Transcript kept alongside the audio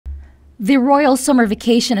The royal summer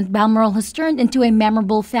vacation at Balmoral has turned into a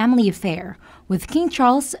memorable family affair, with King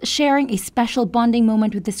Charles sharing a special bonding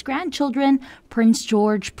moment with his grandchildren, Prince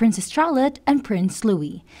George, Princess Charlotte, and Prince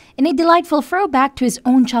Louis. In a delightful throwback to his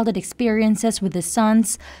own childhood experiences with his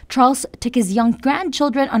sons, Charles took his young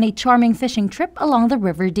grandchildren on a charming fishing trip along the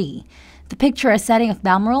River Dee. The picturesque setting of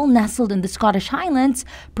Balmoral, nestled in the Scottish Highlands,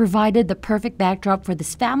 provided the perfect backdrop for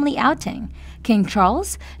this family outing. King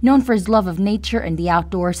Charles, known for his love of nature and the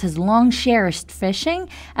outdoors, has long cherished fishing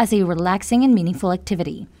as a relaxing and meaningful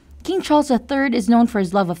activity. King Charles III is known for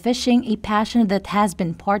his love of fishing, a passion that has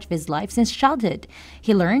been part of his life since childhood.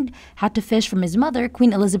 He learned how to fish from his mother,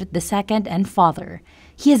 Queen Elizabeth II, and father.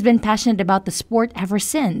 He has been passionate about the sport ever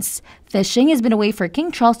since. Fishing has been a way for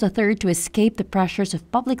King Charles III to escape the pressures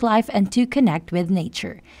of public life and to connect with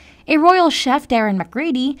nature. A royal chef, Darren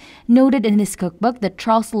McGrady, noted in his cookbook that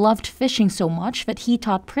Charles loved fishing so much that he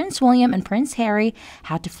taught Prince William and Prince Harry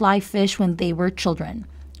how to fly fish when they were children.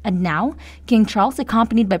 And now, King Charles,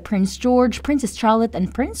 accompanied by Prince George, Princess Charlotte,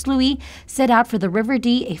 and Prince Louis, set out for the River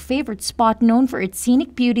Dee, a favorite spot known for its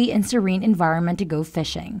scenic beauty and serene environment to go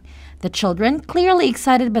fishing. The children, clearly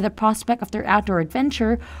excited by the prospect of their outdoor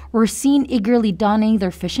adventure, were seen eagerly donning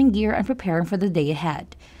their fishing gear and preparing for the day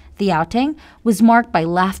ahead. The outing was marked by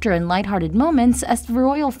laughter and lighthearted moments as the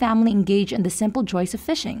royal family engaged in the simple joys of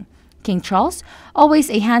fishing. King Charles, always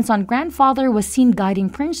a hands-on grandfather, was seen guiding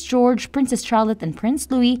Prince George, Princess Charlotte, and Prince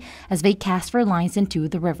Louis as they cast their lines into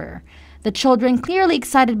the river. The children, clearly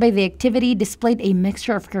excited by the activity, displayed a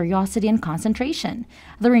mixture of curiosity and concentration.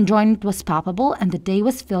 Their enjoyment was palpable, and the day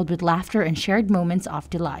was filled with laughter and shared moments of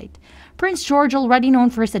delight. Prince George, already known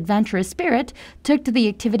for his adventurous spirit, took to the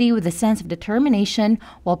activity with a sense of determination,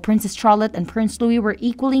 while Princess Charlotte and Prince Louis were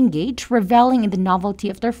equally engaged, reveling in the novelty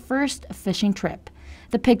of their first fishing trip.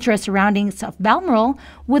 The picturesque surroundings of Balmoral,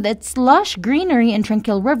 with its lush greenery and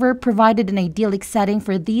tranquil river, provided an idyllic setting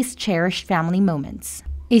for these cherished family moments.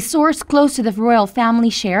 A source close to the royal family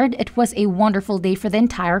shared it was a wonderful day for the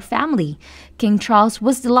entire family. King Charles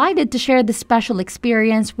was delighted to share this special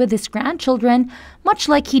experience with his grandchildren, much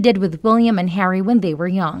like he did with William and Harry when they were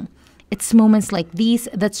young. It's moments like these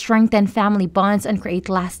that strengthen family bonds and create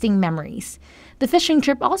lasting memories. The fishing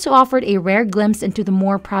trip also offered a rare glimpse into the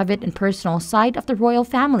more private and personal side of the royal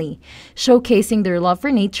family, showcasing their love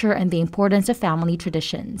for nature and the importance of family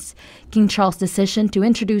traditions. King Charles' decision to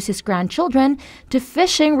introduce his grandchildren to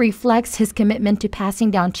fishing reflects his commitment to passing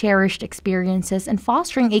down cherished experiences and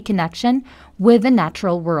fostering a connection with the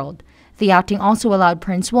natural world. The outing also allowed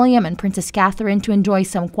Prince William and Princess Catherine to enjoy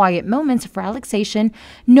some quiet moments of relaxation,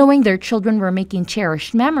 knowing their children were making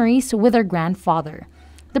cherished memories with their grandfather.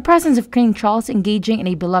 The presence of King Charles engaging in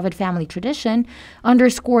a beloved family tradition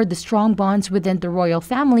underscored the strong bonds within the royal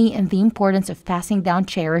family and the importance of passing down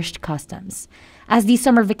cherished customs. As the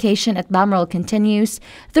summer vacation at Balmoral continues,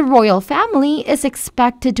 the royal family is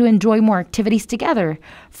expected to enjoy more activities together,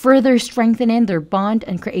 further strengthening their bond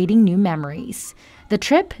and creating new memories. The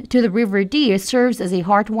trip to the River Dee serves as a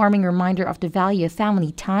heartwarming reminder of the value of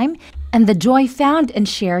family time and the joy found in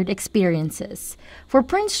shared experiences. For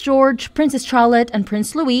Prince George, Princess Charlotte, and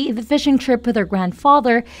Prince Louis, the fishing trip with their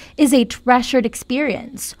grandfather is a treasured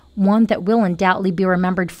experience, one that will undoubtedly be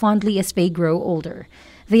remembered fondly as they grow older.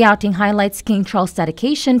 The outing highlights King Charles'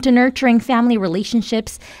 dedication to nurturing family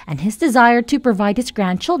relationships and his desire to provide his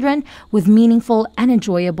grandchildren with meaningful and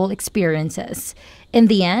enjoyable experiences. In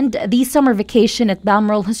the end, the summer vacation at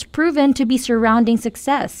Balmoral has proven to be surrounding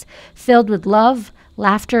success, filled with love,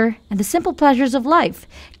 laughter, and the simple pleasures of life.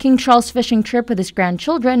 King Charles' fishing trip with his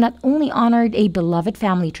grandchildren not only honored a beloved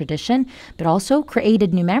family tradition, but also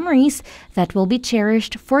created new memories that will be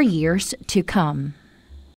cherished for years to come.